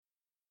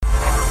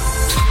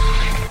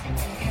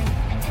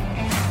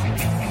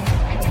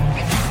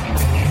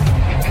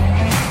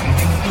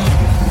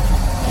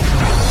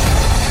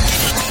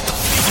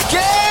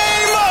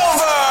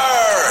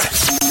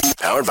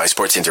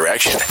Sports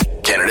Interaction,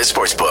 Canada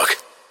Sportsbook.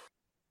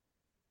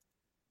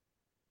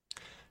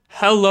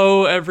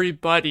 Hello,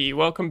 everybody.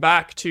 Welcome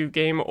back to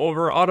Game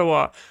Over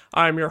Ottawa.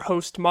 I'm your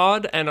host,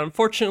 Maud, and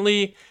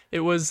unfortunately, it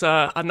was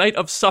a night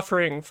of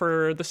suffering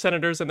for the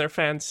Senators and their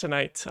fans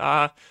tonight.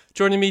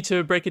 Joining me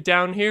to break it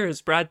down here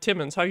is Brad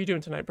Timmons. How are you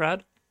doing tonight,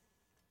 Brad?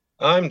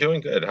 I'm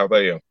doing good. How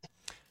about you?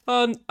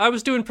 I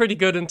was doing pretty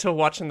good until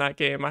watching that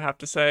game, I have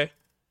to say.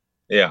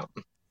 Yeah.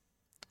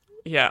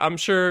 Yeah, I'm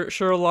sure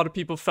a lot of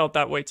people felt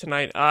that way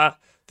tonight.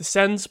 The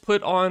Sens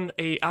put on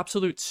a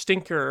absolute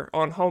stinker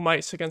on home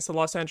ice against the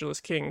Los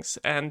Angeles Kings,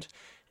 and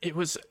it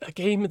was a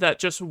game that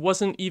just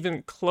wasn't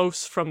even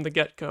close from the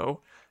get-go.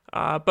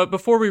 But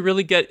before we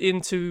really get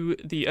into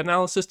the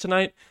analysis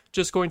tonight,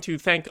 just going to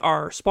thank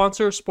our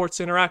sponsor, Sports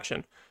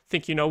Interaction.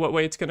 Think you know what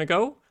way it's going to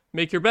go?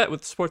 Make your bet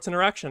with Sports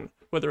Interaction.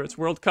 Whether it's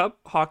World Cup,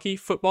 hockey,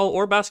 football,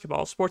 or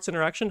basketball, Sports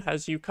Interaction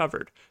has you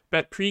covered.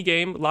 Bet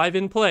pre-game, live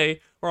in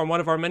play, or on one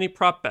of our many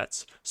prop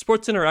bets.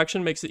 Sports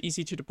Interaction makes it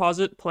easy to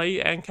deposit,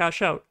 play, and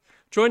cash out.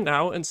 Join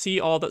now and see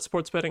all that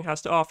sports betting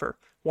has to offer.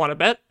 Want to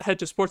bet? Head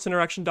to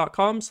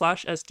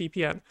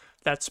sportsinteraction.com/STPN.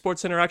 That's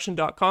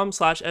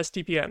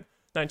sportsinteraction.com/STPN.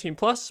 19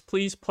 plus,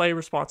 please play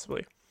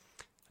responsibly.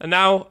 And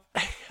now,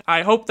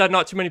 I hope that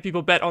not too many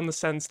people bet on the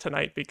Sens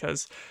tonight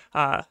because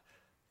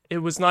it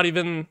was not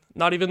even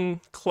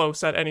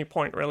close at any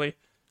point, really.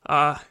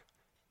 How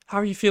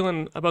are you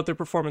feeling about their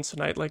performance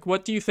tonight? Like,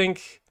 what do you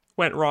think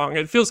went wrong?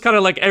 It feels kind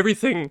of like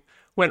everything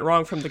went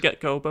wrong from the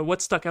get-go, but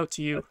what stuck out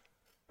to you?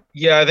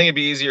 Yeah, I think it'd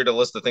be easier to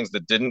list the things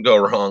that didn't go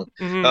wrong.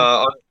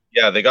 Mm-hmm.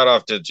 Yeah, they got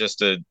off to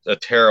just a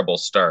terrible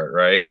start,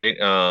 right?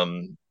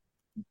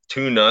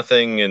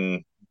 2-0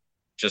 in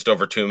just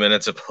over 2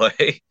 minutes of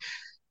play.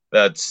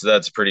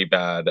 That's pretty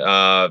bad.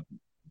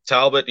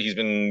 Talbot, he's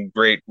been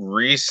great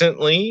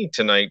recently.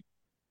 Tonight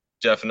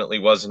definitely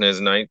wasn't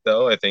his night,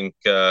 though. I think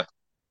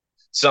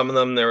some of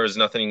them there was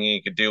nothing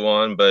he could do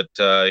on, but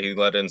he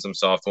let in some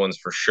soft ones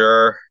for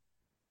sure.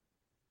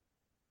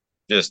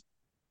 Just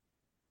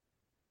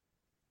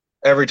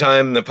every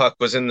time the puck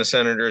was in the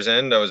Senators'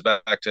 end, I was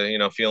back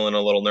to, feeling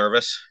a little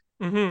nervous.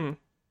 Mm-hmm.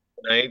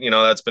 Tonight,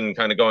 that's been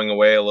kind of going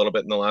away a little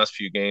bit in the last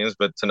few games,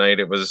 but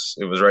tonight it was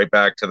right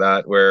back to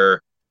that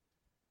where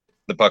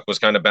the puck was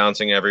kind of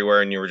bouncing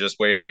everywhere and you were just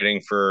waiting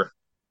for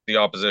the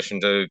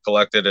opposition to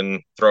collect it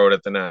and throw it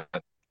at the net.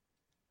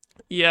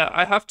 Yeah,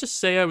 I have to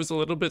say I was a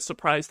little bit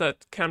surprised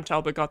that Cam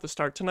Talbot got the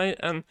start tonight,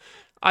 and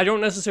I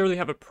don't necessarily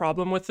have a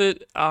problem with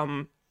it,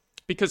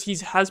 because he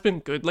has been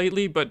good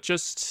lately, but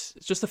just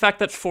the fact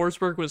that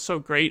Forsberg was so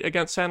great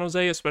against San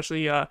Jose,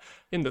 especially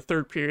in the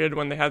third period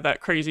when they had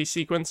that crazy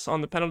sequence on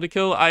the penalty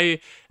kill,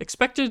 I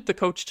expected the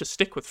coach to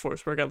stick with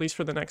Forsberg, at least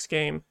for the next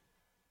game.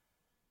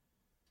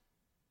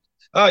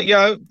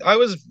 Yeah, I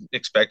was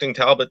expecting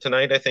Talbot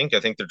tonight. I think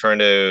they're trying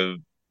to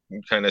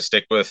kind of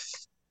stick with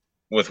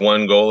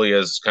one goalie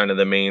as kind of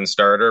the main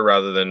starter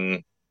rather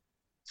than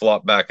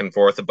flop back and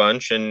forth a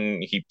bunch.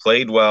 And he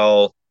played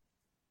well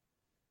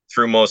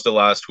through most of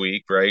last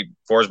week, right?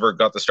 Forsberg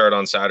got the start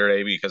on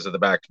Saturday because of the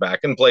back to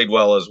back and played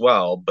well as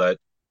well. But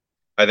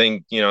I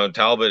think,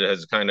 Talbot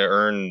has kind of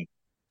earned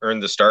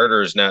the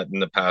starter's net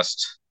in the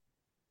past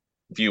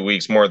few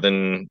weeks more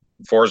than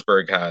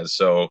Forsberg has.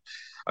 So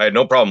I had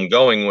no problem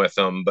going with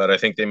them, but I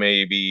think they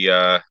maybe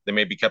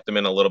kept him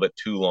in a little bit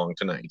too long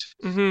tonight.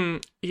 Mm-hmm.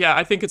 Yeah,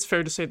 I think it's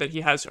fair to say that he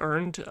has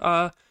earned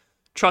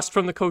trust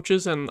from the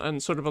coaches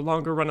and sort of a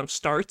longer run of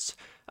starts.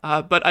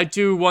 But I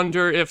do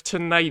wonder if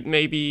tonight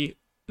maybe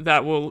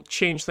that will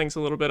change things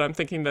a little bit. I'm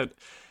thinking that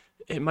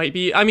it might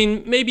be. I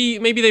mean, maybe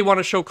they want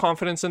to show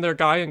confidence in their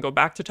guy and go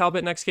back to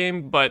Talbot next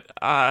game. But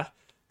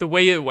the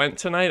way it went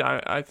tonight,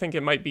 I think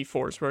it might be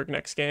Forsberg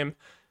next game.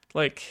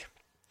 Like,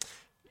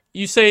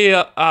 you say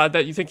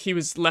that you think he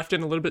was left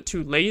in a little bit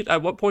too late.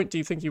 At what point do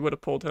you think you would have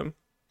pulled him?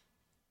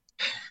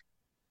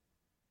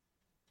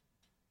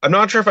 I'm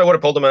not sure if I would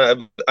have pulled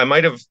him. I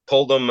might have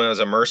pulled him as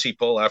a mercy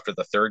pull after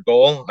the third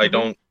goal.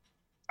 Mm-hmm.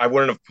 I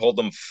wouldn't have pulled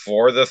him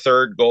for the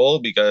third goal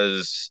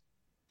because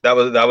that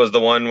was the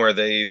one where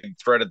they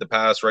threaded the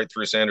pass right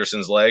through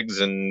Sanderson's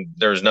legs, and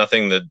there's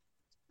nothing that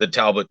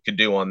Talbot could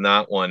do on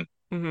that one.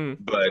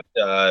 Mm-hmm. But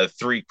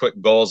three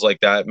quick goals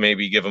like that,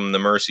 maybe give him the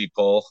mercy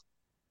pull.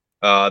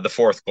 The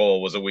fourth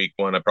goal was a weak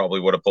one. I probably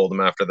would have pulled him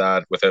after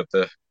that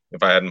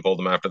if I hadn't pulled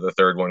him after the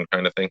third one,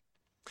 kind of thing.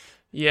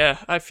 Yeah,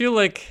 I feel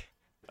like,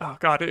 oh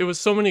god, it was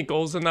so many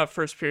goals in that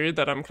first period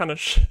that I'm kind of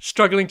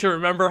struggling to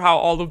remember how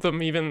all of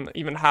them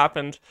even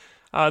happened.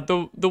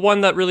 The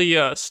one that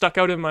really stuck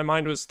out in my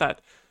mind was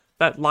that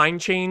line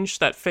change,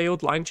 that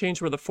failed line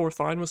change where the fourth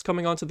line was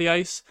coming onto the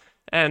ice,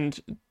 and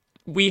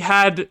we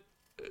had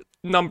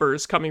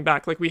numbers coming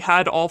back. Like, we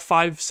had all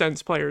five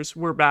Sens players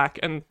were back,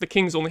 and the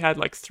Kings only had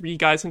like three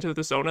guys into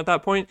the zone at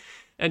that point,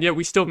 and yet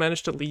we still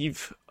managed to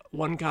leave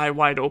one guy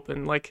wide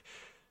open. Like,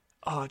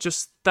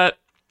 just that.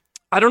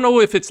 I don't know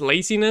if it's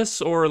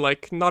laziness or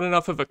like not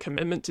enough of a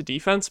commitment to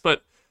defense,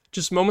 but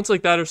just moments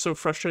like that are so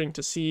frustrating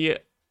to see,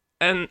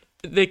 and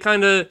they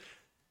kind of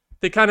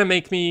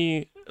make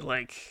me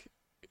like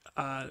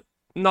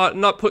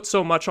not put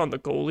so much on the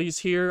goalies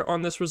here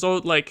on this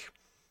result. Like,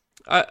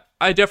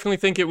 I definitely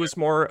think it was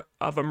more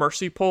of a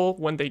mercy pull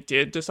when they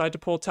did decide to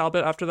pull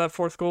Talbot after that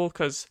fourth goal,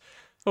 because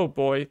oh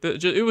boy,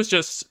 it was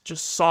just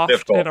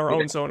soft in Difficult. our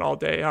own zone all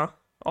day, huh?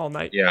 All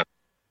night. Yeah,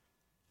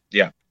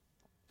 yeah,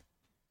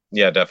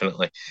 yeah,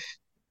 definitely.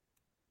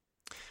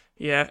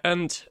 Yeah,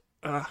 and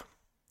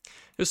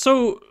it's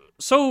so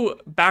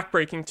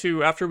backbreaking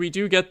too. After we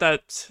do get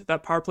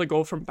that power play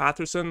goal from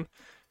Batherson,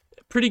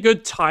 pretty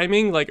good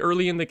timing, like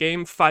early in the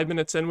game, 5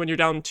 minutes in when you're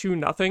down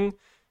 2-0.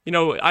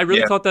 I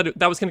really Yeah. thought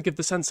that was going to give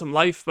the Sens some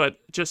life, but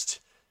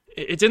just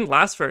it didn't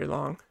last very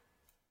long.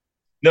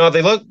 No,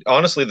 they look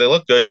honestly, they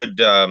look good.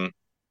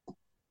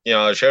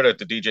 A shout out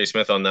to DJ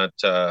Smith on that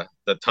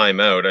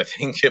timeout. I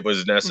think it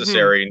was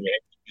Hmm. necessary to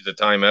use a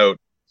timeout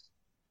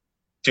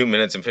 2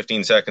 minutes and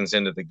 15 seconds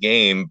into the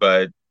game,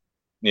 but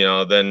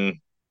then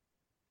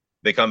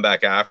they come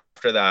back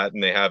after that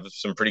and they have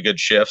some pretty good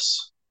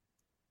shifts,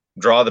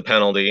 draw the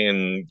penalty,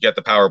 and get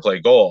the power play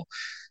goal.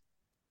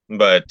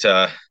 But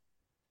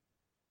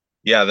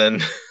yeah,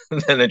 then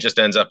then it just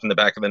ends up in the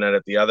back of the net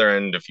at the other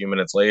end a few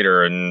minutes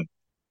later, and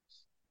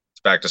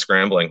it's back to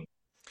scrambling.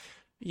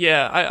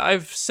 Yeah,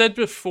 I've said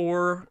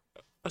before,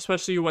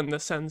 especially when the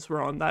Sens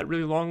were on that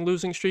really long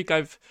losing streak,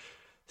 I've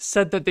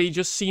said that they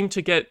just seem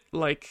to get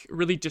like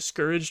really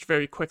discouraged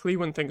very quickly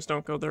when things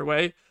don't go their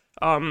way.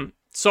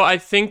 So I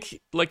think,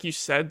 like you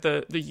said,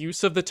 the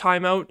use of the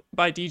timeout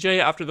by DJ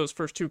after those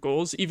first two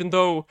goals, even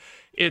though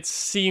it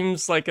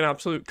seems like an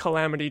absolute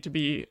calamity to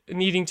be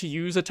needing to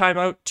use a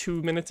timeout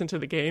 2 minutes into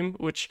the game,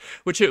 which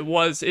it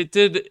was, it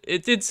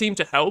did seem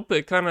to help.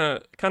 It kind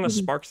of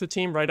sparked the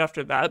team right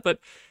after that, but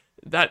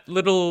that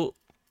little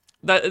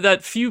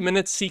that few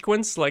minutes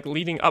sequence like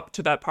leading up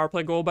to that power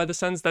play goal by the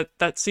Sens,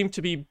 that seemed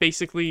to be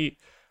basically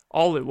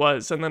all it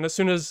was. And then as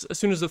soon as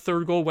the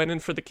third goal went in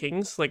for the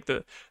Kings, like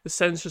the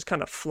Sens just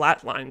kind of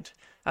flatlined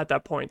at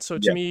that point. So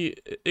to Yeah, me,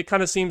 it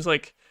kind of seems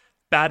like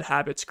bad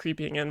habits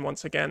creeping in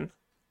once again.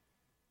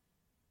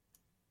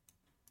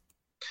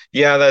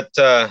 yeah,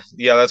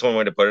 that's one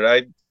way to put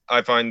it.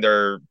 I find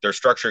their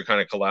structure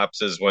kind of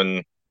collapses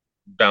when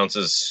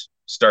bounces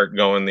start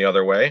going the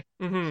other way.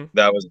 Hmm.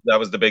 That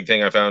was the big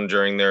thing I found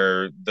during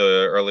the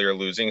earlier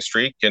losing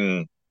streak,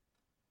 and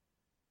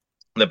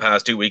the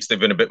past 2 weeks they've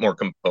been a bit more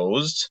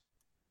composed.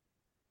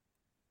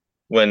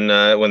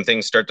 When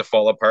things start to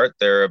fall apart,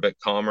 they're a bit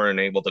calmer and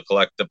able to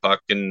collect the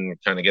puck and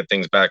kind of get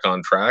things back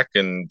on track.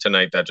 And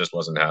tonight that just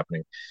wasn't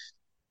happening.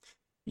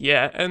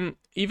 Yeah, and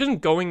even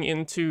going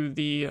into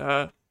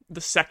the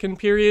second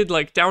period,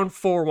 like down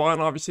 4-1,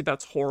 obviously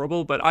that's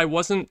horrible, but I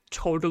wasn't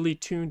totally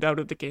tuned out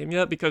of the game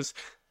yet because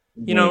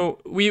Mm-hmm.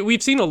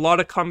 we've seen a lot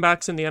of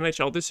comebacks in the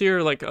NHL this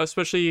year. Like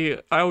especially,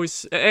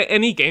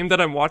 any game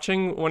that I'm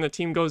watching when a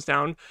team goes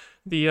down,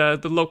 the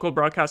local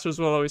broadcasters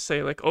will always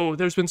say like, "Oh,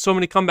 there's been so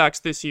many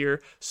comebacks this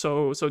year,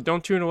 so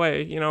don't tune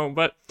away."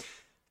 But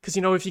because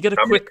if you get a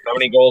How many quick, how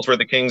many goals were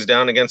the Kings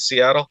down against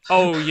Seattle?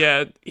 oh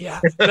yeah,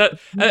 yeah, that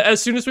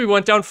as soon as we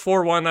went down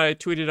 4-1, I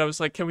tweeted, I was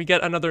like, "Can we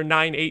get another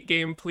 9-8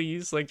 game,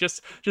 please? Like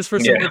just for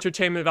some Yeah,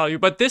 entertainment value."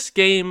 But this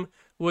game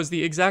was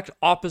the exact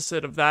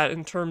opposite of that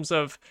in terms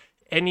of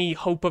any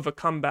hope of a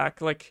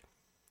comeback. Like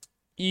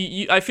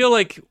I feel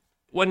like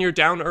when you're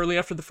down early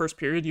after the first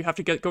period, you have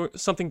to get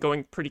something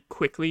going pretty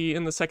quickly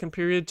in the second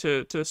period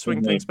to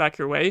swing things mm-hmm. back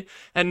your way.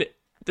 And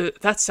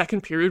that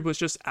second period was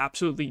just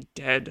absolutely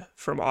dead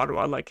from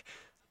Ottawa. Like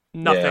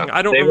Yeah. nothing.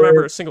 I don't They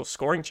remember were a single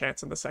scoring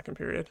chance in the second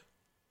period.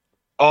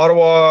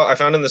 Ottawa. I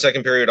found in the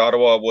second period,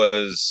 Ottawa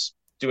was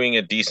doing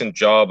a decent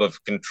job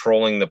of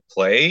controlling the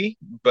play,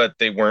 but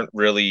they weren't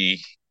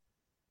really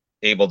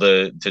able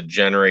to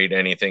generate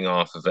anything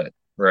off of it.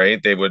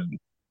 Right? They would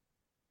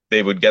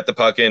get the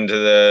puck into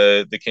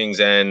the Kings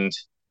end.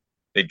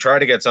 They'd try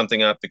to get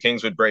something up. The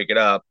Kings would break it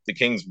up. The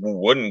Kings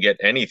wouldn't get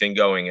anything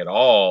going at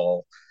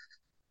all,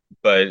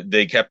 but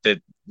they kept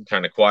it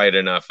kind of quiet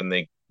enough, and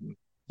they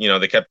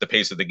kept the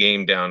pace of the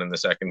game down in the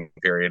second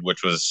period,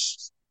 which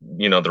was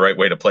the right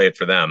way to play it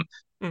for them.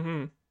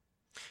 Hmm.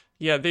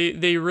 Yeah,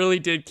 they really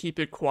did keep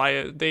it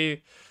quiet.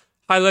 They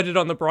highlighted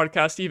on the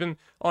broadcast, even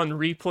on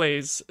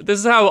replays. This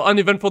is how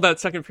uneventful that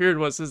second period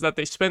was, is that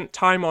they spent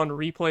time on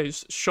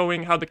replays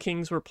showing how the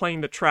Kings were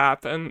playing the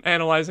trap and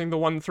analyzing the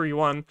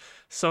 1-3-1.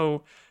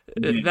 So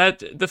Mm-hmm.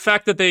 that the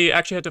fact that they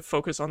actually had to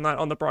focus on that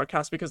on the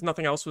broadcast because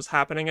nothing else was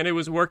happening and it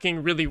was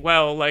working really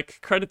well, like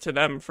credit to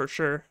them for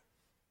sure.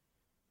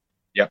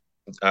 Yeah,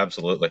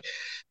 absolutely.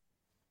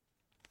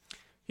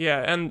 Yeah,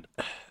 and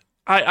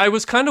I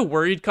was kind of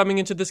worried coming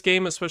into this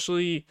game,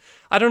 especially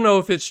I don't know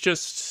if it's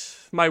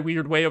just my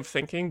weird way of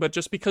thinking, but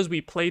just because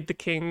we played the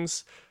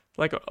Kings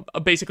like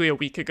basically a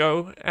week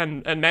ago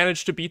and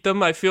managed to beat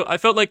them, I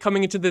felt like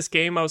coming into this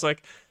game I was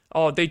like,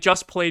 oh, they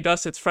just played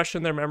us, it's fresh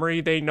in their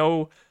memory, they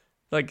know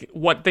like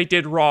what they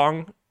did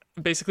wrong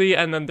basically,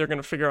 and then they're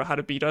gonna figure out how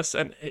to beat us,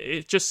 and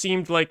it just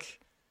seemed like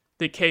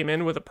they came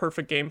in with a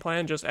perfect game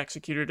plan, just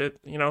executed it,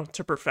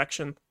 to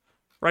perfection,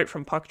 right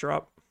from puck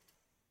drop.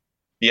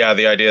 Yeah,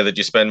 the idea that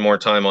you spend more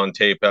time on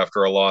tape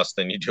after a loss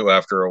than you do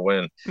after a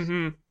win.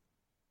 Hmm.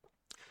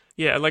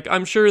 Yeah, like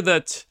I'm sure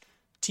that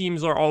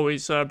teams are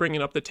always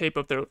bringing up the tape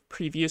of their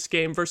previous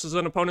game versus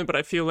an opponent, but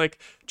I feel like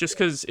just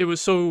because it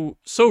was so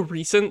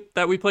recent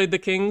that we played the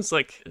Kings,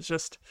 like it's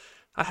just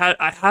I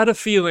had a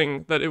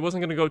feeling that it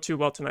wasn't going to go too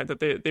well tonight. That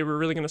they were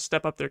really going to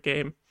step up their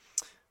game.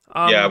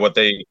 Yeah, Um, what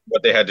they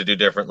had to do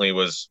differently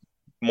was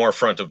more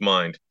front of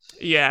mind.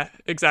 yeah,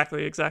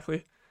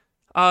 exactly.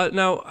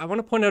 Now I want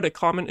to point out a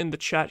comment in the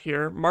chat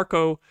here.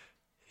 Marco,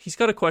 he's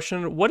got a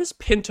question. What is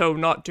Pinto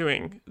not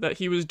doing that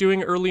he was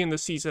doing early in the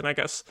season, I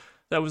guess,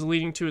 that was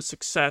leading to his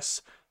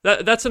success?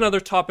 That's another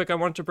topic I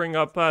want to bring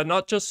up,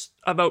 not just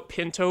about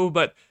Pinto,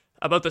 but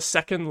about the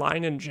second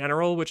line in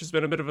general, which has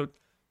been a bit of a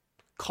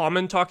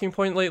common talking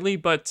point lately.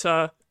 But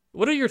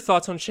what are your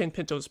thoughts on Shane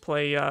Pinto's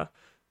play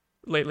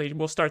lately?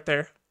 We'll start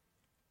there.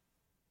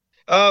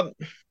 Um,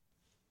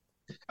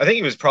 I think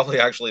he was probably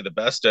actually the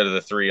best out of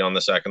the three on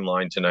the second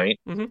line tonight.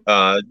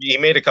 Mm-hmm. He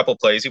made a couple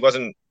plays. He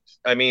wasn't.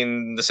 I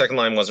mean, the second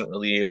line wasn't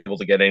really able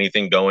to get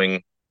anything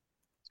going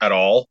at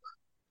all.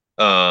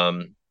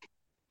 Um,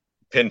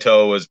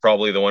 Pinto was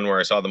probably the one where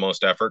I saw the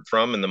most effort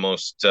from and the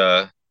most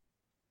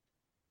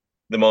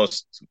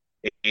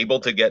able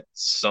to get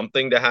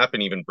something to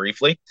happen even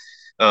briefly.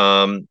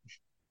 Um,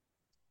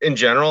 in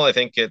general, I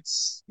think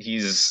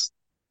he's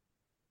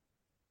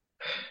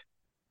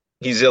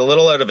a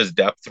little out of his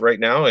depth right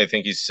now. I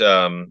think he's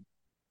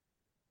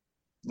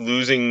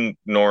losing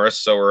Norris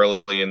so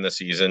early in the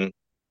season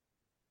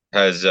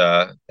has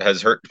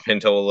hurt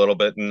Pinto a little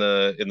bit in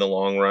the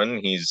long run.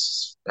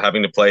 He's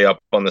having to play up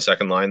on the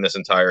second line this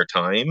entire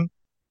time.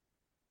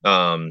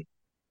 Um,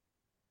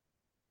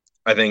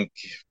 I think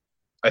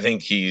I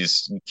think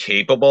he's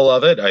capable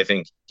of it. I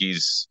think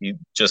he's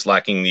just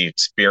lacking the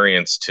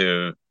experience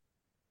to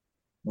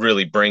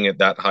really bring it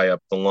that high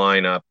up the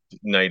lineup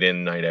night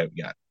in, night out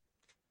yet.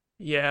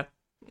 Yeah,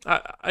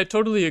 I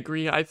totally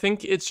agree. I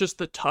think it's just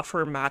the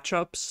tougher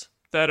matchups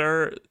that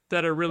are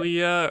really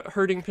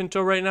hurting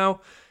Pinto right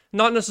now.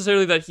 Not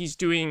necessarily that he's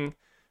doing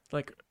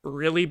like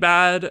really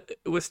bad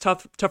with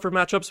tougher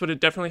matchups, but it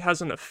definitely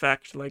has an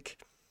effect. Like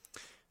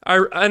I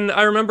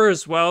remember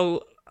as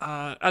well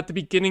at the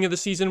beginning of the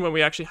season when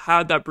we actually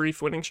had that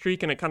brief winning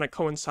streak and it kind of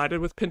coincided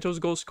with Pinto's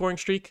goal scoring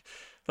streak.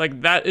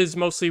 Like that is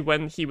mostly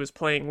when he was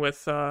playing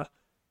with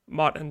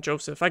Mott and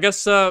Joseph. I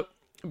guess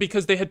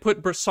because they had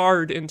put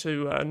Brassard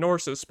into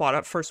Norris's spot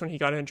at first when he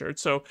got injured.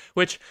 So,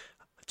 which,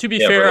 to be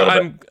Yeah, for a fair, little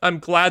bit. I'm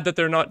glad that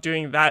they're not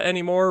doing that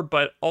anymore.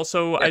 But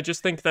also, Yeah. I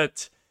just think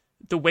that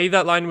the way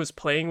that line was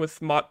playing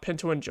with Mott,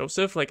 Pinto, and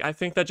Joseph, like I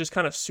think that just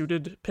kind of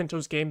suited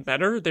Pinto's game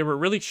better. They were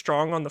really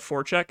strong on the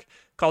forecheck,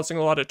 causing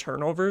a lot of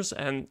turnovers,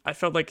 and I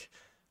felt like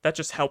that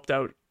just helped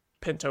out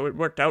Pinto. It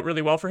worked out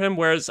really well for him.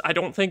 Whereas I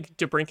don't think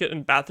DeBrincat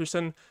and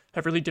Batherson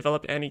have really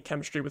developed any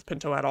chemistry with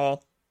Pinto at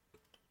all.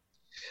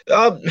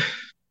 Um,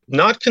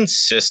 Not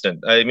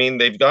consistent. I mean,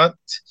 they've got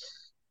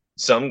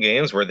some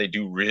games where they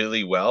do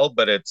really well,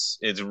 but it's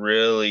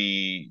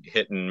really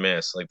hit and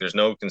miss. Like there's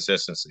no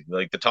consistency.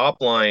 Like the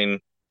top line,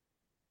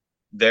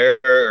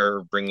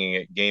 they're bringing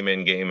it game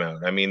in, game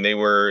out. I mean, they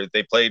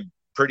played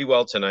pretty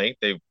well tonight.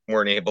 They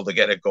weren't able to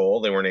get a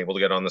goal. They weren't able to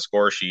get on the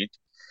score sheet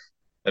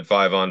at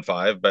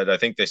 5-on-5, but I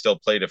think they still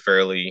played a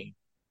fairly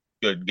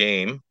good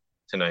game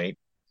tonight.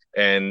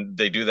 And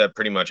they do that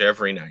pretty much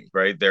every night,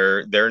 right?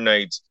 Their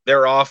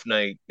off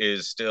night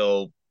is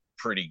still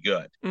pretty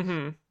good.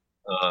 Mm-hmm.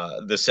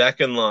 The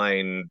second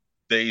line,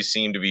 they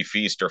seem to be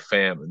feast or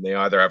famine. They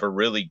either have a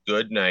really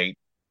good night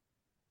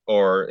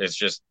or it's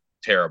just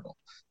terrible.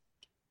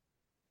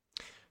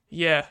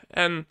 Yeah,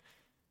 and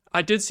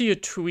I did see a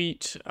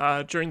tweet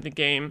during the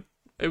game.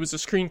 It was a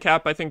screen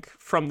cap, I think,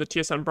 from the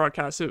TSN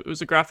broadcast. It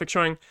was a graphic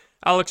showing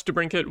Alex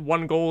DeBrincat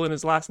 1 goal in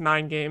his last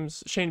 9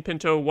 games, Shane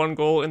Pinto 1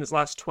 goal in his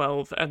last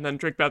 12, and then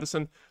Drake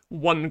Batherson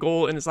 1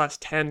 goal in his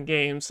last 10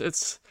 games.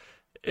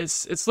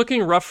 It's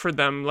looking rough for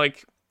them.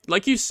 Like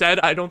you said,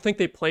 I don't think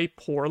they play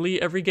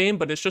poorly every game,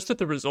 but it's just that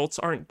the results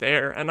aren't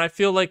there. And I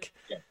feel like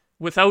Yeah.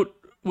 without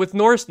with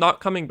Norris not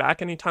coming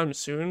back anytime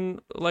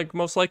soon, like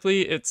most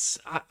likely,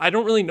 I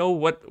don't really know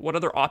what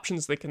other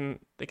options they can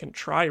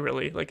try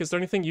really. Like, is there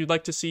anything you'd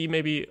like to see?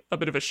 Maybe a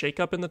bit of a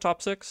shakeup in the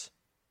top six.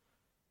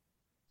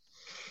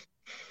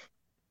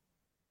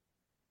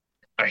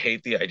 I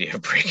hate the idea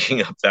of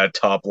breaking up that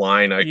top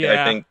line. I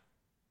Yeah. think,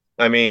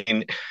 I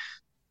mean,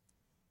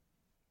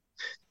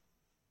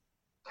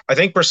 I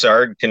think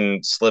Brassard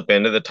can slip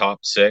into the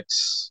top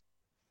six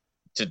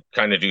to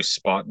kind of do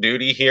spot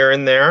duty here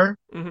and there.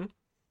 Hmm.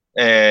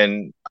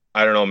 And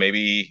I don't know,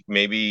 maybe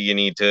you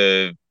need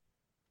to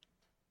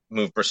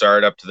move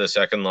Brassard up to the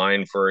second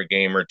line for a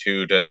game or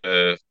two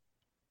to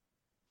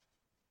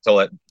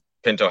let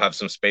Pinto have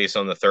some space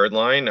on the third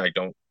line. I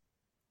don't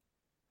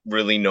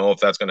really know if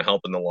that's going to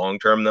help in the long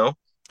term, though.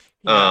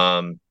 Yeah.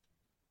 Um,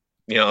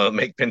 it'll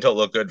make Pinto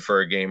look good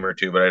for a game or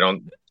two, but I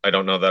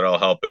don't know that it'll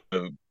help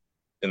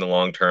in the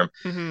long term.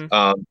 Hmm.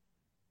 Um,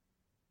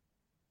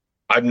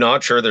 I'm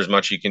not sure there's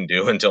much you can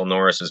do until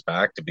Norris is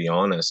back, to be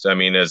honest. I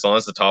mean, as long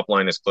as the top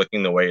line is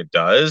clicking the way it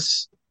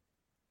does,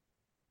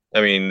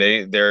 I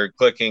mean, they're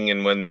clicking,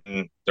 and when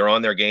they're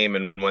on their game,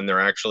 and when they're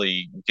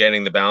actually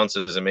getting the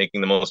bounces and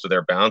making the most of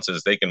their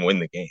bounces, they can win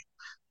the game.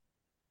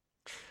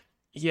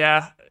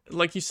 Yeah,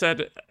 like you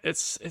said,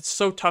 it's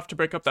so tough to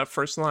break up that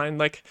first line.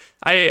 Like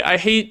I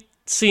hate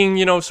seeing,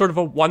 sort of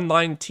a one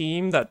line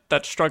team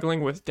that's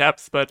struggling with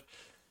depth, but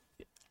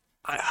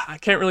I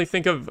can't really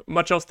think of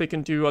much else they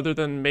can do other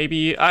than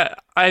maybe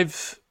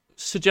I've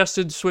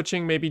suggested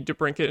switching maybe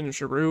DeBrincat and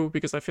Giroux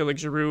because I feel like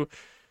Giroux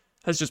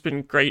has just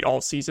been great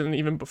all season,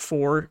 even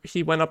before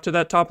he went up to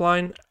that top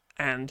line.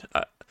 And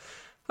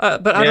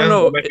but I don't Yeah,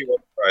 know. that might be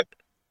what I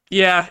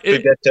Yeah,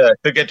 could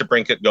get to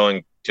Brinkett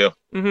going too.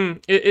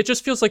 it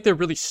just feels like they're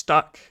really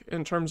stuck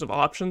in terms of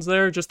options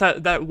there. Just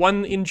that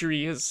one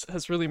injury has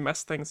really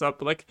messed things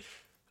up. Like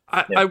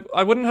Yeah,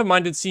 I wouldn't have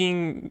minded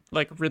seeing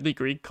like Ridley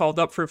Greig called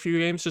up for a few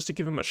games just to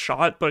give him a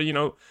shot, but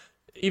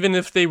even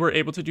if they were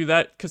able to do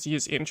that because he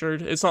is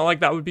injured, it's not like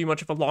that would be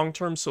much of a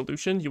long-term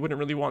solution. You wouldn't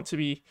really want to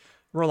be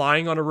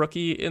relying on a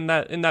rookie in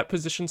that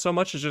position so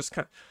much. It's just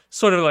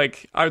sort of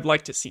like I would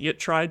like to see it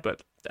tried,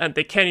 but and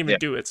they can't even yeah,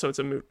 do it, so it's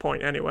a moot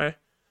point anyway.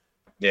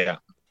 yeah.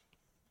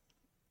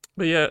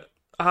 But yeah,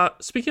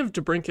 speaking of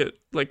DeBrincat,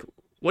 like,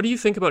 what do you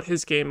think about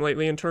his game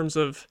lately in terms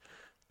of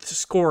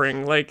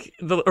scoring, like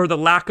the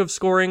lack of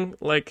scoring?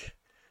 Like,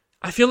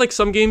 I feel like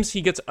some games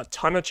he gets a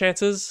ton of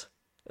chances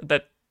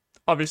that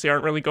obviously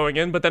aren't really going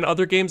in, but then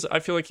other games I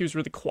feel like he was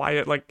really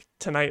quiet. Like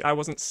tonight, I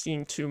wasn't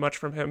seeing too much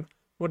from him.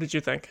 What did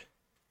you think?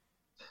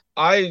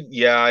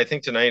 I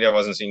think tonight I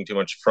wasn't seeing too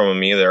much from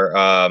him either.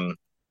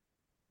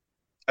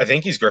 I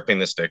think he's gripping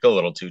the stick a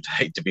little too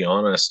tight, to be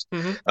honest.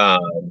 Mm-hmm.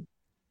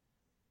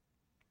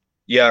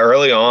 Yeah,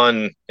 early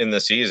on in the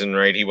season,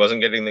 right, he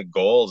wasn't getting the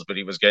goals, but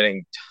he was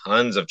getting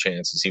tons of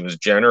chances. He was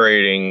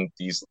generating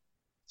these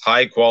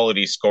high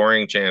quality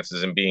scoring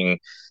chances and being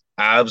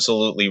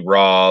absolutely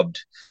robbed.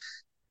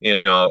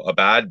 A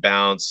bad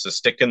bounce, a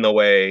stick in the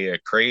way, a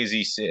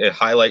crazy a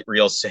highlight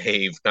reel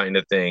save kind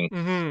of thing.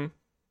 Mm-hmm.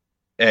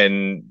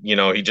 And he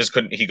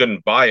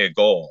couldn't buy a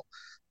goal.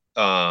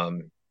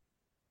 Um,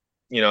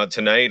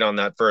 Tonight on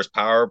that first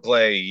power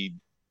play, he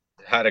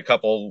had a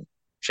couple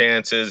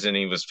chances and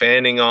he was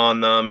fanning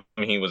on them.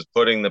 He was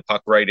putting the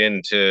puck right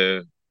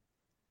into,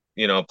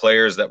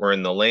 players that were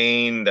in the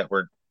lane that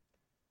were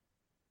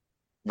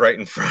right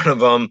in front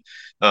of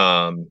him.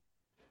 Um,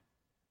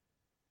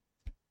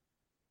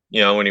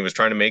 when he was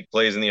trying to make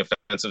plays in the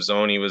offensive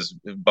zone, he was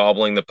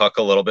bobbling the puck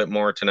a little bit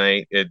more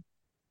tonight.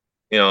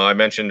 I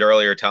mentioned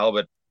earlier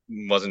Talbot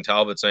wasn't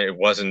Talbot's night. It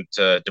wasn't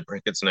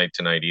DeBrincat's night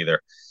tonight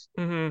either.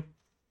 Mm-hmm.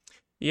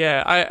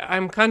 Yeah,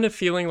 I'm kind of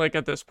feeling like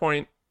at this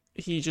point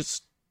he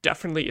just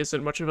definitely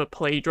isn't much of a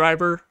play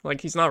driver.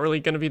 Like he's not really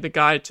going to be the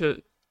guy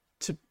to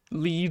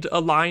lead a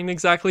line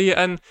exactly.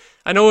 And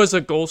I know as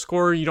a goal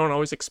scorer you don't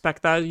always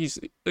expect that. He's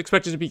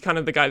expected to be kind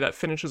of the guy that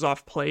finishes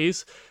off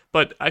plays,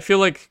 but I feel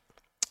like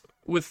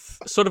with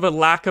sort of a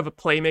lack of a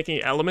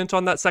playmaking element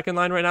on that second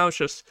line right now, it's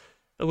just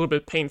a little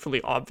bit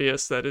painfully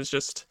obvious that it's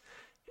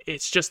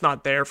just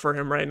not there for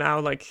him right now.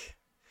 Like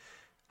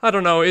I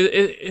don't know,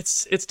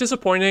 it's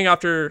disappointing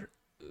after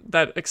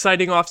that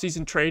exciting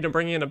offseason trade and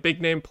bringing in a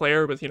big name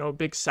player with a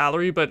big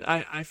salary, but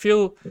I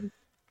feel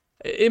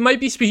it might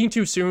be speaking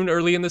too soon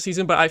early in the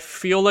season, but I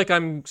feel like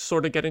I'm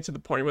sort of getting to the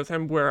point with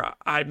him where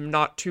I'm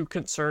not too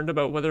concerned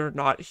about whether or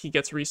not he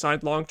gets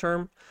re-signed long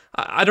term.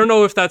 I don't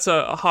know if that's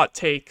a hot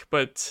take,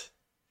 but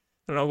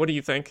I don't know. What do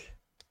you think?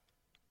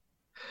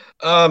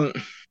 Um,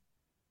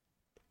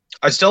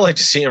 I'd still like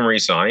to see him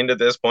re-signed at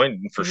this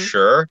point for Mm-hmm.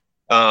 sure.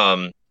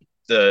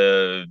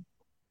 The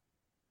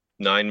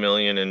 9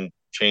 million and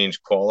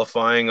change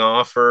qualifying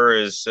offer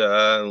is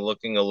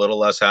looking a little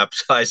less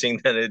appetizing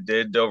than it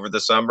did over the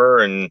summer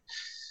and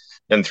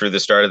through the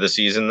start of the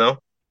season though.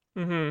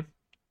 Mm-hmm.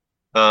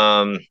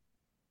 Um,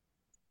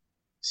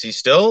 is he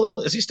still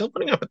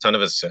putting up a ton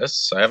of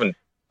assists? I haven't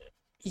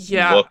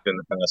Yeah, looked in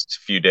the past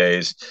few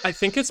days. I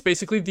think it's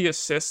basically the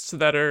assists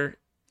that are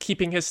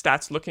keeping his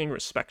stats looking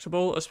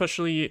respectable,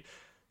 especially.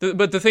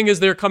 But the thing is,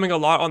 they're coming a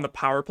lot on the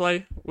power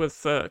play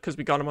with because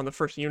we got him on the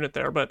first unit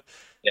there. But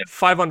Yeah.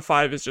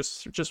 5-on-5 is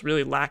just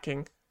really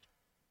lacking.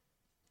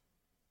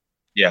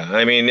 Yeah,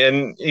 I mean,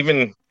 and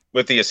even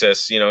with the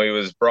assists, he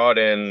was brought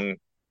in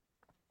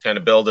kind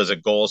of billed as a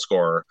goal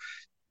scorer,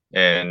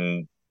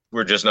 and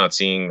we're just not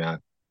seeing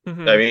that.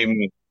 I Hmm.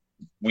 mean,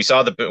 we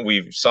saw the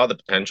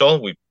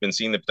potential. We've been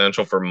seeing the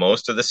potential for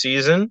most of the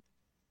season,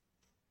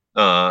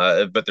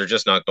 but they're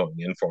just not going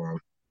in for him.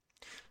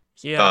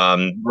 Yeah.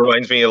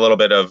 Reminds me a little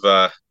bit of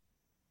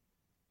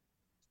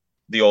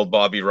the old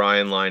Bobby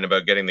Ryan line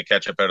about getting the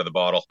ketchup out of the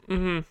bottle.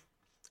 Hmm.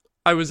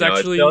 I was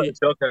It still actually it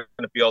still kind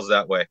of feels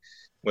that way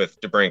with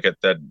DeBrincat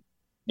that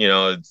you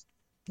know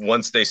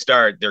once they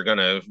start, they're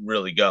gonna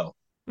really go,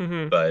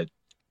 hmm but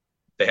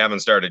they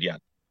haven't started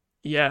yet.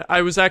 Yeah,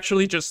 I was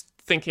actually just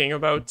thinking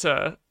about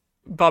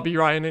Bobby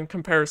Ryan in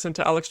comparison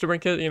to Alex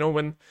DeBrincat.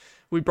 When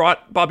we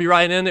brought Bobby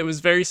Ryan in, it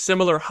was very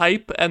similar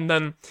hype, and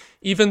then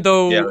even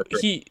Yeah, though that's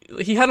right. he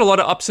had a lot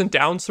of ups and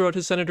downs throughout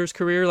his Senators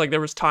career, like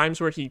there was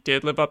times where he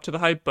did live up to the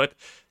hype, but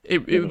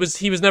it Mhm. was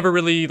he was never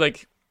really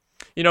like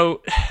you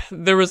know,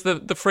 there was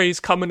the phrase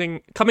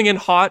coming in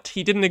hot.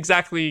 He didn't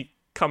exactly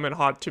come in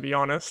hot, to be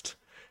honest.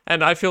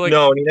 And I feel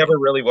No, like and he never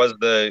really was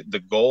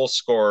the goal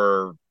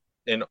scorer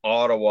in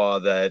Ottawa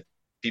that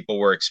people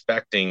were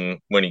expecting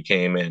when he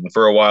came in.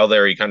 For a while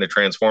there, he kind of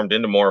transformed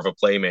into more of a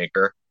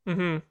playmaker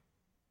mhm,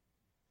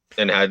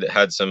 and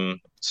had some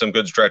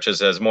good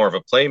stretches as more of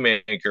a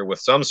playmaker with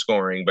some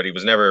scoring, but he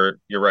was never,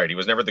 you're right, he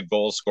was never the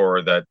goal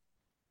scorer that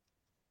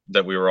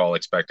we were all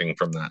expecting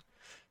from that.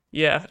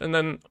 yeah, and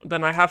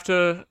then I have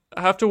to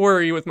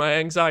worry with my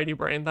anxiety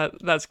brain that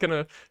that's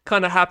gonna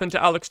kind of happen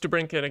to Alex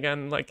DeBrincat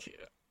again. Like,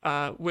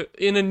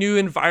 in a new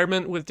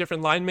environment with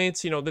different line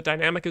mates, the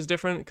dynamic is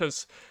different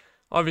because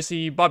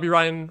obviously Bobby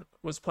Ryan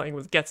was playing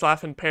with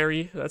Getzlaff and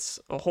Perry. That's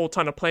a whole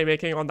ton of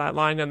playmaking on that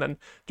line, and then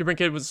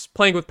DeBrincat was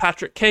playing with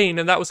Patrick Kane,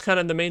 and that was kind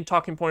of the main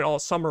talking point all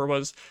summer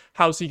was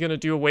how's he gonna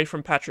do away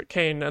from Patrick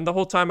Kane. And the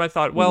whole time I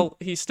thought, well,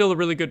 he's still a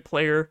really good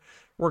player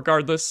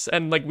regardless,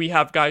 and like we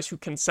have guys who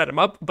can set him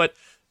up, but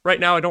right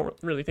now I don't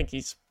really think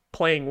he's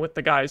playing with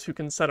the guys who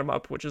can set him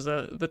up, which is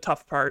the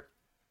tough part.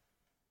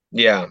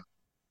 Yeah.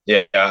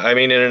 Yeah. I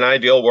mean, in an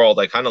ideal world,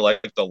 I kind of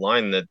like the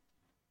line that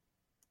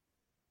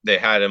they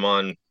had him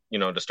on,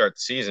 to start the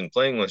season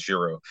playing with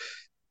Giroux.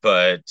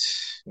 But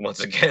once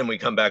again, we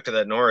come back to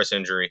that Norris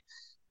injury.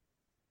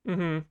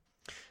 Hmm.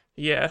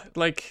 Yeah,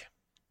 like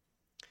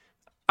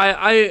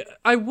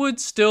I would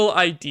still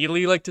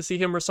ideally like to see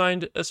him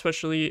resigned,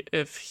 especially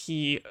if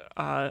he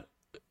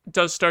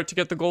does start to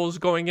get the goals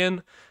going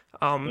in.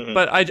 Hmm.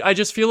 But I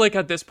just feel like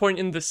at this point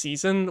in the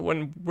season,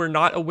 when we're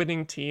not a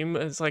winning team,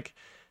 it's like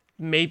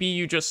maybe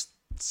you just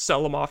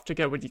sell him off to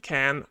get what you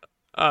can.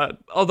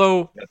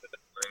 Although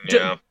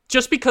Yeah.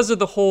 just because of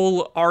the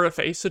whole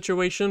RFA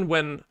situation,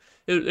 when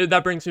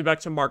that brings me back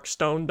to Mark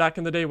Stone back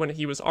in the day when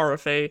he was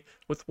RFA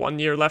with 1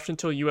 year left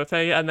until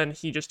UFA, and then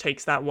he just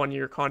takes that 1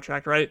 year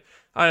contract, right?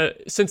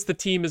 Since the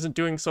team isn't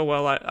doing so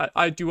well,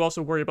 I do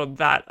also worry about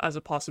that as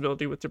a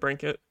possibility with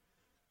DeBrincat.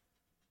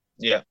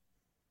 Yeah.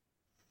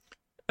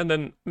 And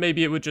then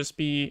maybe it would just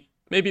be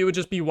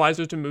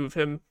wiser to move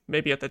him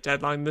maybe at the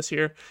deadline this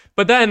year.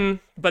 But then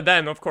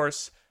of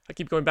course I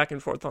keep going back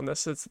and forth on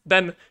this. It's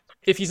then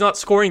if he's not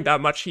scoring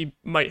that much, he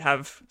might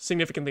have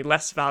significantly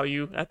less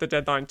value at the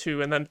deadline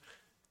too. And then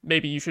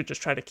maybe you should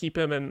just try to keep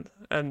him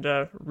and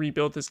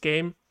rebuild his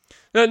game.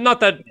 Not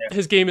that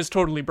his game is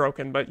totally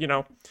broken, but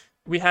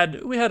we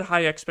had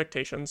high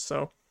expectations,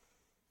 so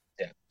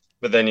Yeah.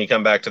 But then you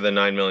come back to the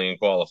 9 million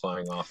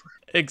qualifying offer.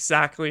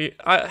 exactly.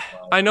 I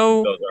Wow. I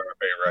know. Those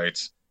RFA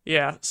rights.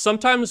 Yeah,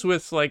 sometimes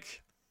with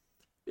like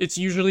it's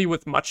usually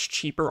with much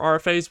cheaper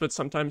RFAs, but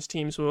sometimes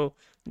teams will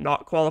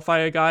not qualify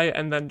a guy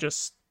and then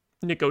just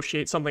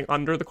negotiate something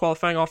under the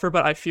qualifying offer.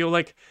 But I feel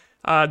like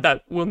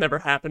that will never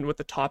happen with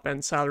the top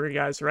end salary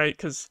guys, right?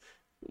 Because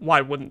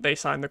why wouldn't they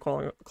sign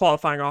the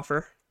qualifying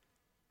offer?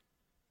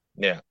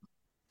 Yeah.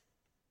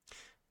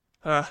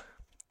 Uh,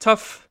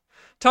 tough,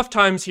 tough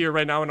times here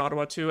right now in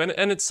Ottawa too,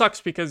 and it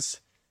sucks because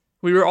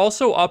we were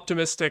also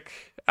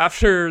optimistic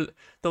after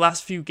the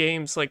last few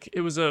games. Like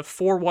it was a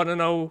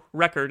 4-1-0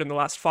 record in the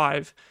last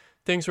five.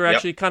 Things were Yep.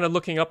 actually kind of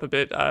looking up a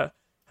bit.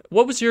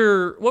 What was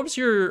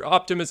your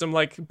optimism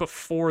like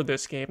before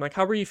this game? Like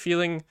how were you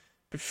feeling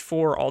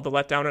before all the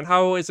letdown, and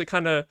how is it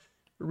kind of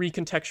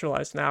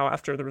recontextualized now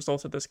after the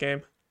results of this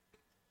game?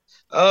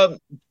 Um,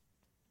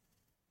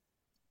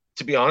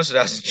 to be honest, it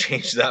hasn't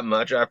changed that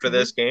much after Mm-hmm.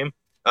 this game.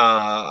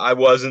 I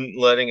wasn't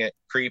letting it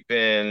creep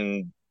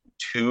in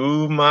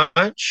too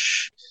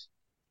much.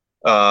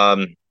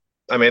 Um,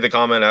 I made the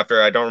comment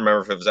after, I don't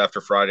remember if it was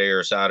after Friday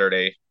or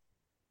Saturday,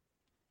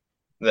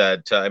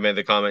 that I made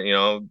the comment,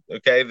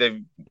 okay,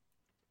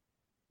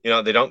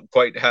 they don't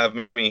quite have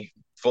me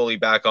fully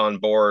back on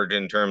board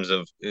in terms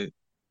of,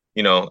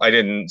 I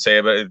didn't say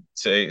it, but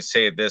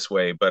say it this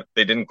way, but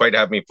they didn't quite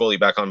have me fully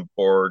back on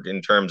board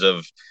in terms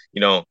of,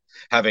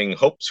 having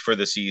hopes for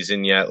the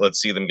season yet. Let's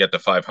see them get to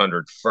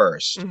 500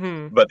 first.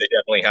 Mm-hmm. But they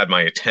definitely had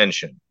my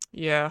attention.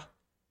 Yeah,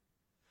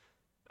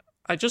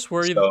 I just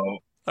worry. So,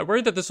 I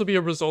worry that this will be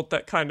a result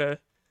that kind of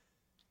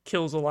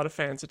kills a lot of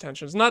fans'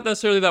 attention. It's not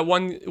necessarily that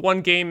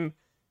one game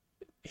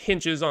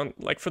hinges on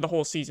like for the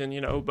whole season,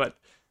 but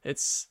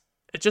it's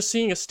just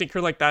seeing a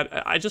stinker like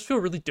that. I just feel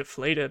really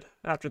deflated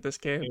after this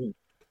game.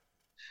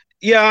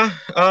 yeah,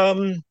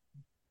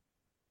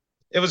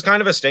 it was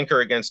kind of a stinker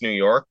against New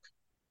York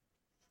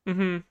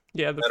Mm-hmm.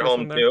 Yeah, the at first home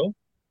one there. too.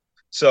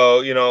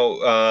 So,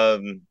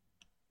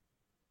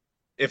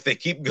 if they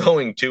keep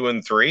going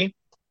 2-3,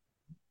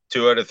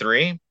 2 out of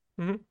 3,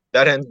 Mm-hmm.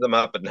 that ends them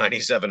up at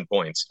 97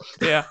 points.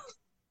 Yeah.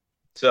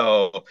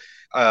 So,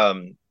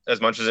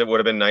 as much as it would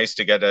have been nice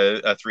to get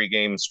a 3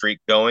 game streak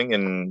going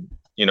and,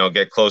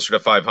 get closer to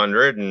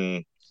 500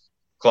 and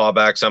claw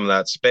back some of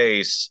that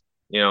space,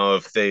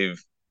 if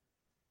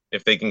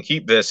they can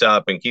keep this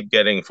up and keep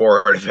getting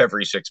 4 out of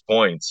every 6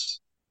 points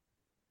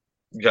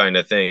kind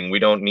of thing, we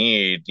don't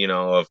need,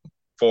 a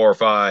 4 or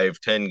 5,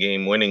 10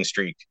 game winning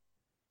streak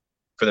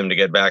for them to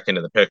get back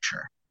into the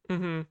picture.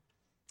 Mm-hmm.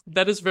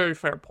 That is a very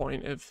fair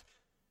point. If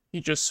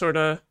you just sort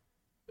of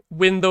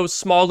win those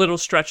small little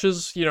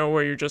stretches,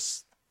 where you're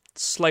just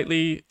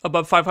slightly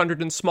above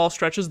 500 in small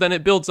stretches, then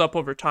it builds up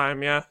over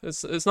time. Yeah,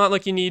 it's not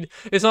like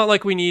it's not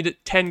like we need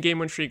 10 game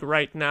win streak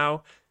right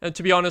now. And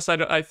to be honest,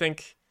 I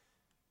think,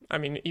 I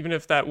mean, even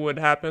if that would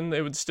happen,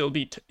 it would still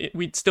be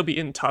we'd still be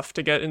in tough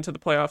to get into the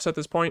playoffs at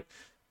this point.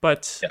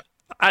 But Yeah.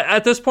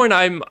 At this point,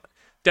 I'm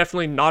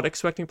definitely not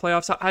expecting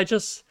playoffs. I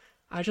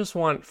just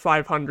want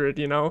 500.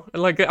 You know,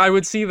 like I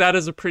would see that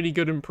as a pretty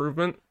good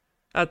improvement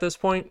at this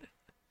point.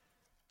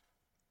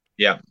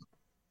 Yeah.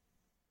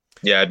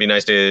 Yeah, it'd be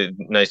nice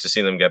to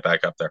see them get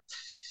back up there.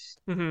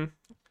 hmm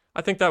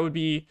I think that would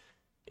be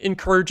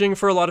encouraging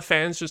for a lot of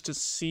fans just to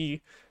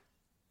see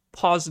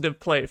positive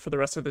play for the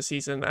rest of the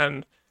season.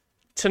 And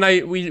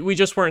tonight we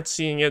just weren't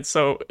seeing it,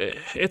 so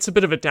it's a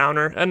bit of a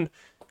downer. And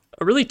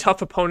a really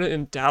tough opponent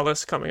in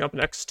Dallas coming up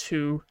next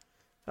too.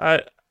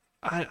 I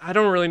I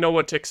don't really know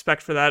what to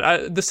expect for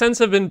that. The Sens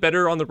have been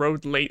better on the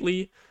road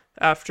lately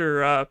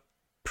after a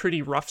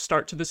pretty rough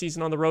start to the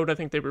season on the road. I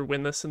think they were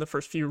winless in the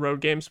first few road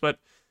games, but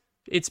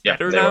it's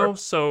better now, were.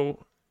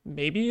 so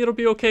maybe it'll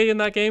be okay in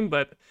that game,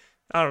 but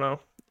I don't know.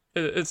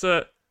 It's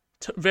a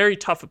very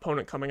tough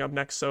opponent coming up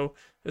next, so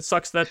it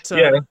sucks that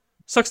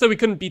sucks that we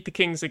couldn't beat the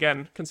Kings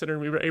again,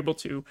 considering we were able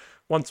to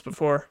once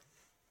before.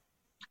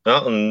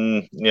 Well,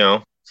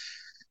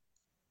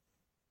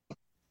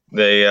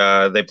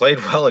 they played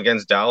well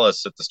against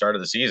Dallas at the start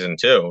of the season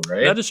too,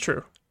 right? That is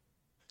true.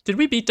 Did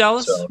we beat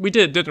Dallas? So, We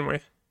did, didn't we?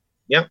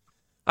 yeah.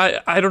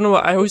 I don't know.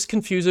 I always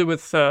confuse it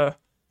with I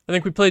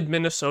think we played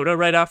Minnesota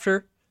right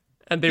after,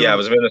 and It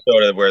was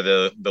Minnesota where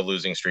the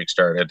losing streak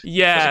started.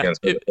 Yeah,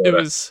 it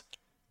was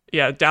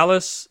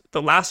Dallas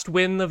the last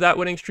win of that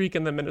winning streak,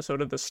 and then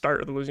Minnesota the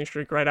start of the losing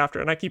streak right after.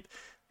 And I keep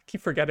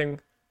forgetting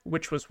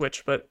which was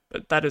which, but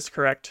that is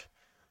correct.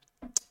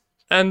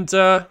 And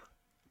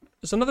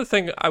there's another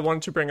thing I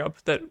wanted to bring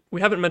up that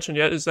we haven't mentioned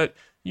yet is that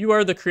you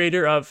are the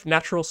creator of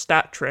Natural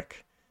Stat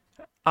Trick.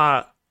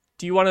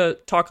 Do you want to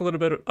talk a little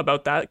bit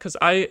about that? Because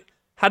I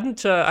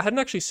hadn't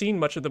actually seen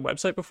much of the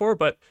website before,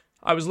 but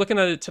I was looking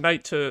at it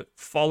tonight to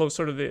follow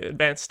sort of the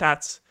advanced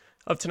stats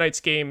of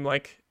tonight's game,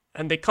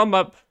 and they come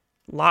up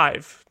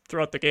live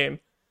throughout the game.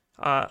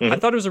 I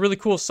thought it was a really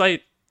cool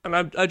site, and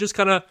I just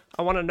I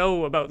want to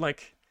know about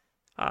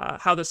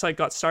how the site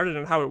got started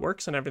and how it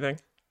works and everything.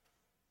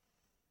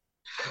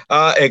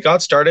 It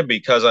got started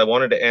because I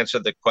wanted to answer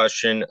the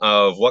question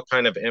of what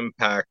kind of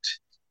impact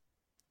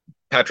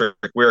Patrick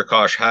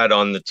Weirkosh had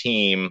on the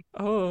team,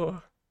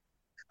 Oh,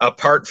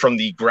 apart from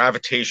the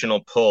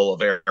gravitational pull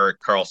of Erik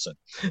Karlsson.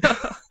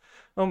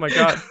 oh my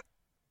God.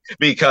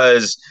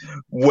 Because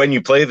when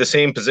you play the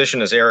same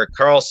position as Erik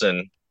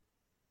Karlsson,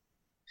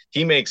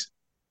 he makes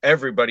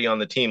everybody on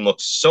the team look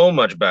so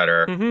much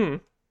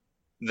better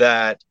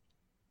that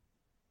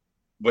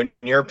when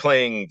you're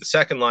playing the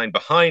second line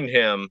behind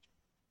him,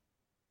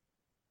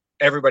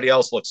 everybody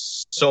else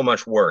looks so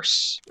much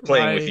worse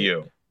playing with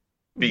you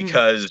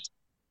because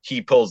he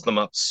pulls them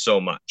up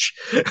so much.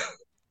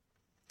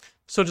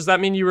 So does that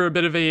mean you were a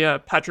bit of a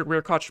Patrick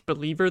Weirkoch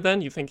believer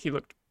then? You think he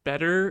looked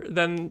better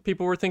than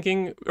people were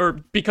thinking? Or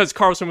because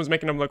Karlsson was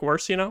making him look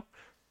worse, you know?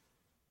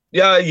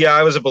 Yeah,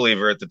 I was a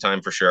believer at the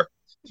time for sure.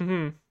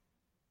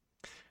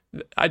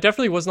 I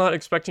definitely was not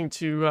expecting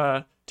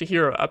to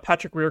hear a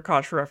Patrick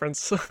Weirkoch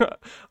reference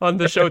on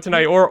the show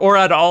tonight, or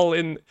at all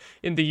in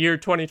the year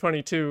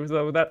 2022.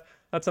 So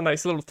that's a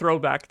nice little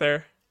throwback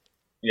there.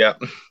 Yeah.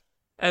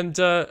 And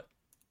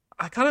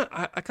I kind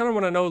of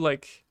want to know,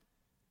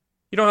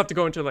 you don't have to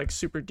go into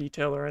super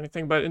detail or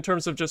anything, but in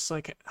terms of just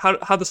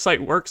how the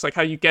site works,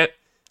 how you get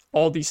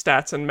all these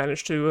stats and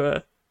manage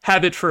to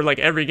have it for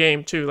every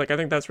game too. I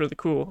think that's really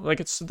cool.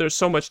 There's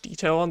so much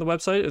detail on the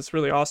website. It's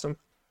really awesome.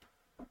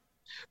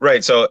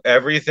 Right. So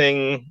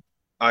everything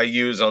I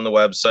use on the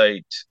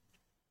website,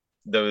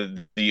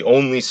 the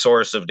only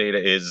source of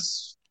data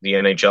is the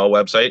NHL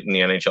website and the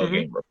NHL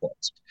game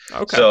reports.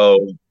 Okay.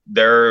 So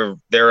they're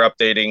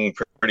updating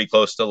pretty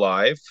close to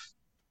live.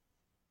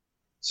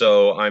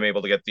 So I'm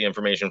able to get the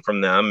information from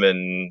them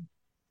and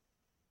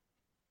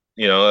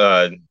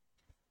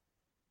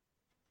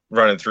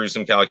running through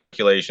some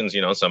calculations.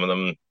 Some of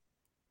them,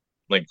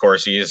 like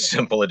Corsi, is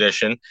simple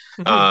addition.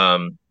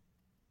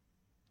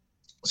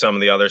 Some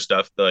of the other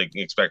stuff, like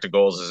expected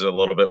goals, is a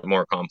little bit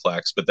more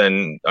complex. But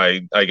then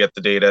I get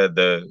the data,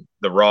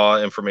 the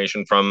raw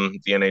information from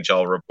the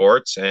NHL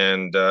reports,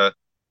 and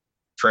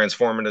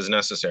transform it as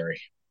necessary.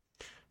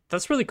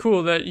 That's really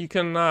cool that you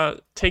can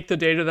take the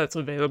data that's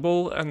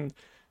available and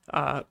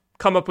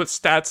come up with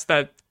stats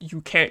that you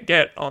can't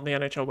get on the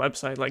NHL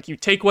website. You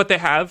take what they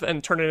have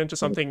and turn it into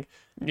something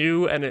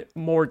new and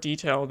more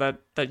detail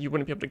that you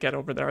wouldn't be able to get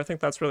over there. I think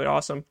that's really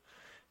awesome.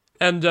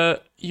 And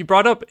you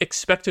brought up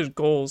expected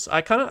goals.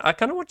 I kind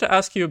of want to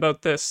ask you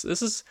about this.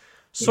 This is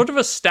sort of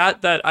a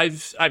stat that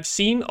I've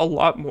seen a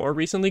lot more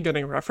recently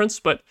getting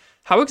referenced, but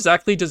how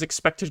exactly does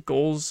expected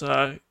goals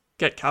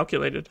get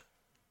calculated?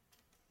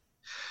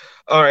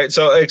 All right,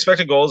 so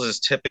expected goals is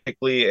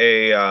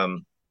typically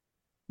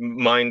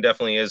mine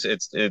definitely is.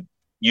 It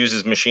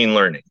uses machine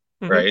learning,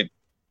 right?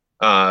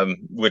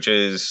 Which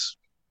is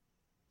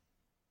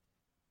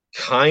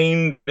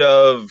kind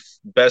of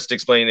best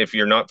explained if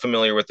you're not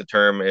familiar with the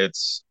term.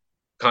 It's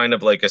kind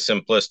of like a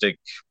simplistic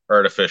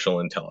artificial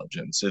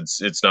intelligence.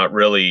 It's not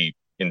really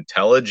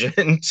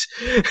intelligent,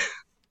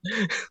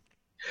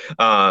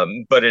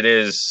 but it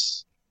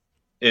is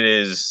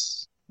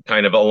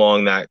kind of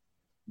along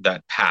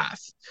that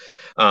path.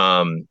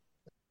 Um,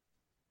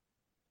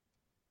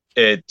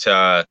 it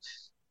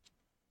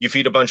You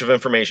feed a bunch of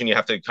information. You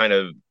have to kind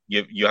of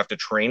you have to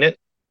train it.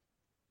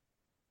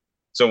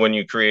 So when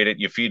you create it,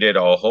 you feed it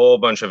a whole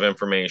bunch of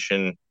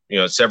information.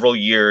 Several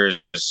years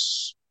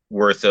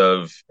worth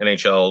of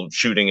NHL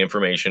shooting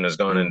information has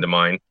gone Mm, into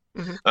mine.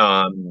 hmm.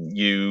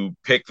 You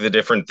pick the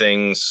different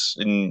things,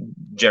 and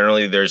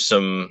generally there's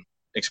some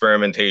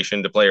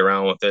experimentation to play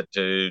around with it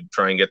to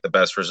try and get the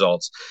best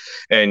results.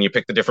 And you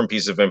pick the different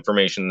pieces of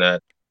information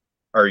that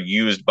are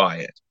used by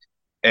it.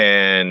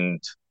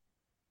 And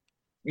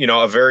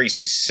a very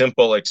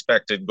simple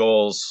expected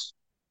goals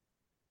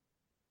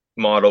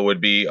model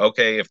would be,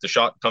 okay, if the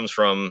shot comes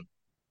from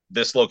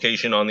this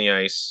location on the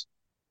ice,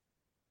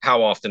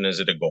 how often is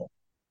it a goal?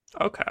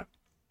 Okay.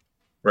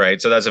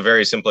 Right. So that's a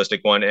very simplistic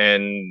one.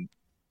 And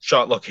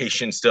shot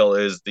location still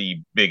is the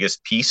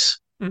biggest piece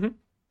Hmm.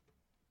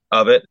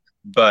 of it,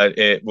 but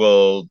it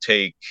will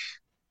take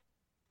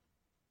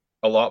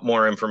a lot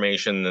more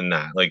information than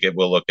that. Like it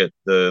will look at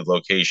the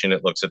location,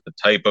 it looks at the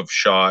type of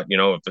shot,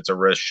 if it's a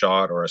wrist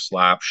shot or a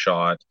slap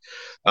shot.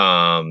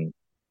 Um,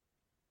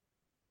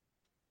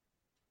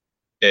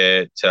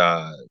 it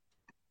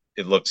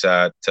looks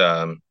at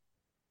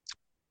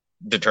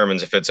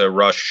determines if it's a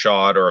rush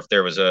shot or if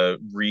there was a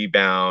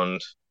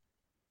rebound.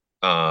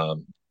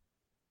 Um,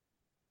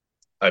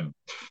 I'm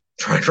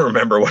trying to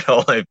remember what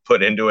all I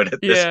put into it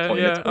at this Yeah,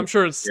 point. It's yeah. been I'm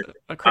sure it's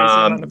a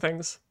crazy amount of um,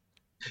 things.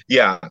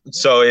 yeah.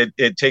 So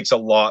it takes a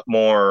lot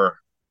more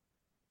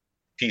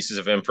pieces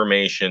of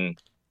information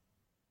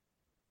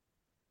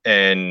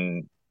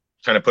and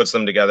kind of puts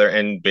them together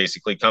and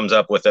basically comes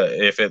up with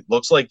if it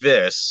looks like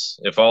this,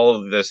 if all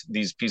of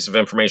these pieces of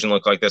information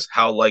look like this,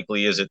 how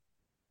likely is it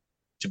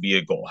to be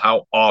a goal?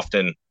 How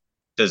often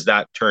does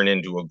that turn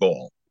into a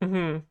goal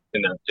Hmm.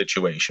 in that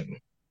situation?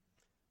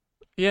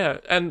 Yeah,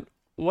 and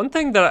one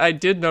thing that I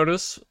did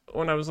notice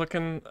when I was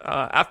looking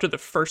after the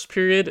first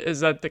period is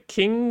that the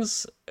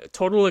Kings'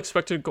 total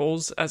expected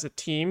goals as a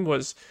team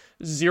was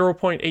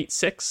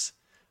 0.86,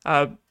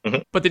 uh,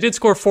 Mhm. but they did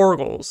score 4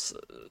 goals.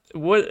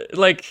 What,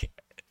 like,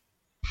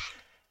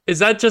 is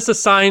that just a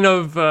sign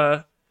of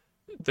the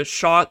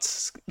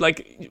shots?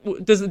 Like,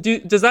 does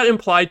that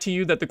imply to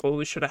you that the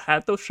goalie should have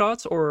had those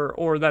shots,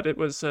 or that it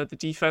was the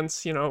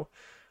defense,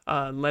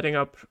 letting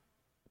up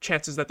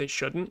chances that they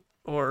shouldn't,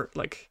 or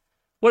like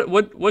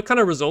what kind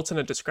of results in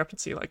a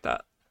discrepancy like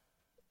that?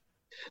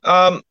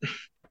 Um,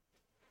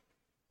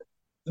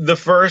 the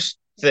first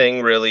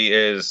thing really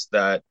is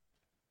that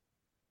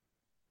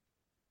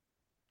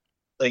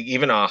like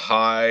even a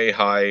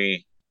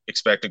high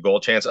expected goal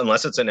chance,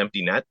 unless it's an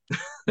empty net,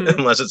 Hmm.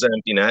 unless it's an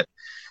empty net,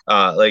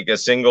 like a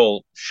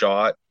single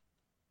shot,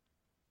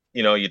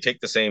 you take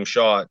the same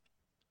shot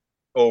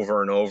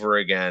over and over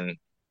again,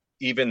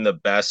 even the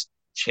best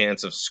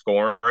chance of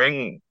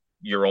scoring,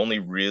 you're only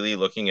really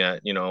looking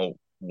at,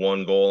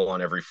 one goal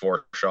on every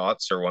 4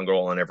 shots or one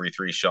goal on every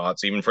 3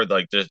 shots, even for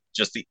like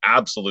just the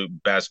absolute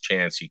best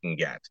chance you can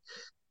get.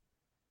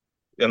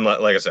 And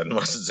like I said,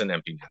 unless it's an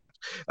empty net.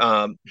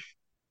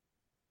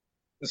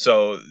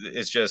 So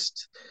it's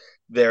just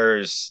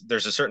there's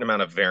a certain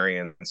amount of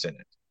variance in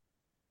it,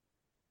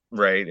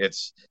 right?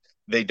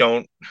 They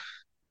don't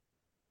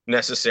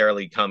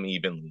necessarily come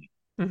evenly,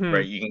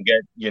 right? Hmm. You can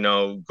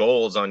get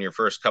goals on your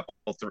first couple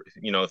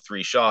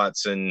 3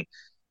 shots, and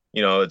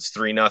it's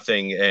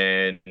 3-0,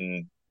 and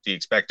the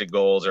expected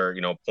goals are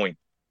point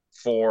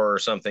 0.4 or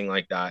something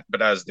like that.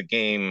 But as the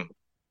game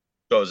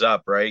goes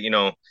up, right,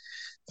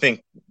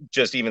 think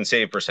just even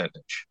save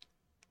percentage,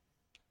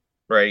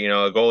 right?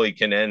 A goalie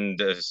can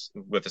end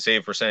with a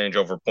save percentage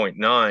over point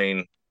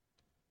 0.9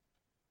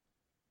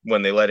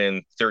 when they let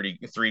in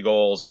 33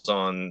 goals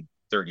on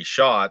 30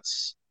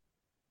 shots.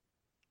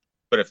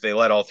 But if they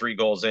let all 3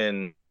 goals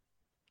in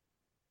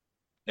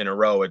a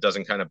row, it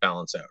doesn't kind of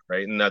balance out,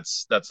 right? And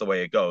that's the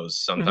way it goes.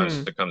 Sometimes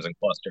Hmm. it comes in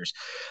clusters.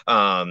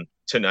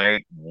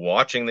 Tonight,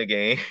 watching the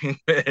game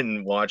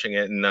and watching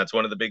it, and that's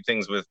one of the big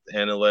things with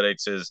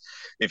analytics is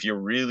if you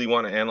really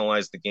want to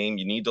analyze the game,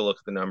 you need to look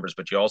at the numbers,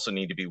 but you also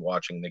need to be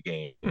watching the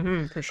game.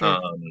 Hmm. For sure.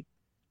 Um,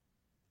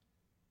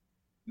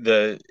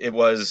 it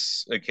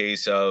was a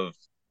case of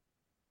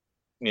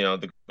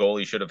the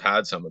goalie should have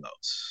had some of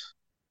those,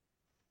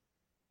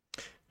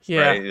 Yeah.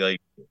 right?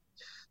 Like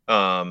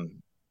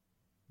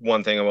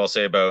one thing I will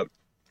say about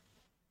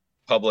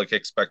public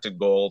expected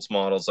goals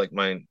models like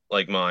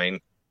mine,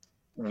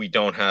 we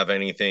don't have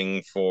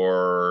anything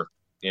for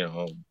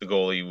the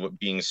goalie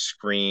being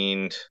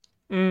screened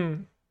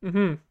Mm.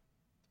 Hmm.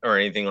 or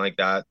anything like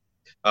that.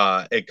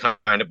 It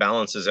kind of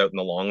balances out in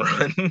the long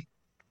run,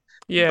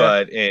 Yeah.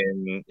 but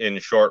in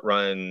short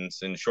runs,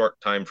 in short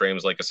time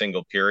frames, like a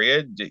single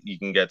period, you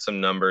can get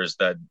some numbers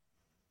that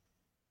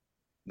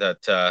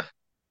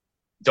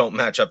don't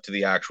match up to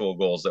the actual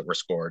goals that were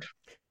scored.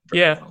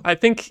 Yeah, I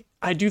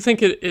do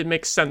think it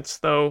makes sense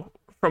though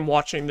from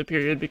watching the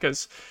period,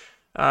 because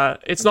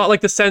it's not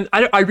like the Sens.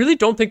 I really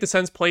don't think the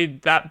Sens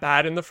played that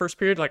bad in the first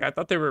period. Like, I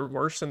thought they were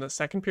worse in the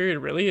second period.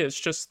 Really, it's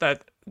just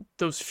that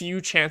those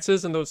few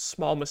chances and those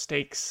small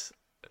mistakes,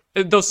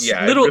 those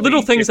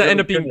little things that end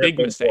up being big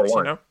mistakes.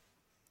 You know,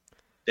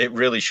 it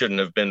really shouldn't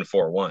have been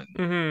 4-1.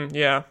 Mm-hmm.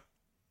 Yeah.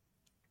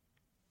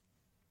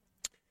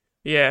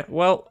 Yeah.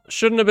 Well,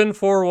 shouldn't have been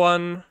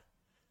 4-1.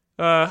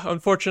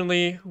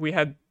 Unfortunately, we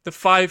had the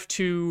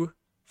 5-2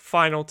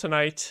 final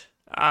tonight.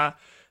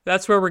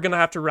 That's where we're going to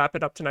have to wrap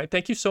it up tonight.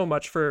 Thank you so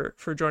much for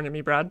joining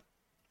me, Brad.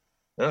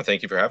 No,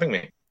 thank you for having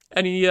me.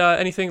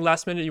 Anything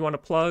last minute you want to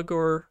plug,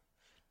 or?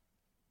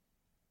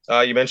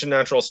 You mentioned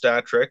Natural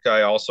Stat Trick.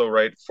 I also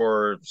write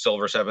for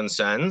Silver Seven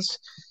Sens.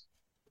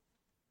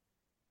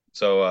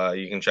 So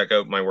you can check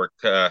out my work,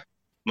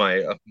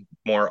 my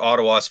more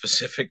Ottawa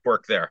specific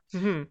work there.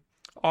 Mm-hmm.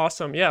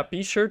 Awesome. Yeah,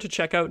 be sure to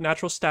check out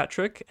Natural Stat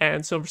Trick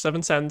and Silver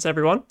Seven Sens,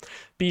 everyone.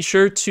 Be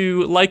sure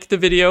to like the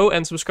video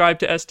and subscribe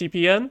to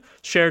SDPN.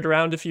 Share it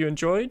around if you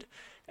enjoyed.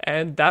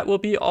 And that will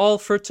be all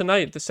for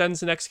tonight. The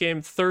Sens' next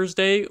game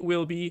Thursday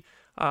will be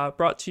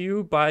brought to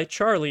you by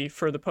Charlie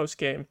for the post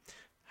game.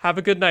 Have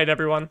a good night,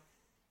 everyone.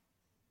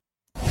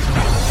 Game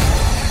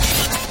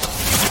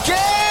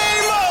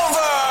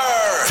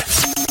over!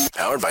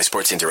 Powered by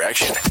Sports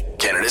Interaction,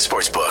 Canada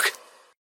Sportsbook.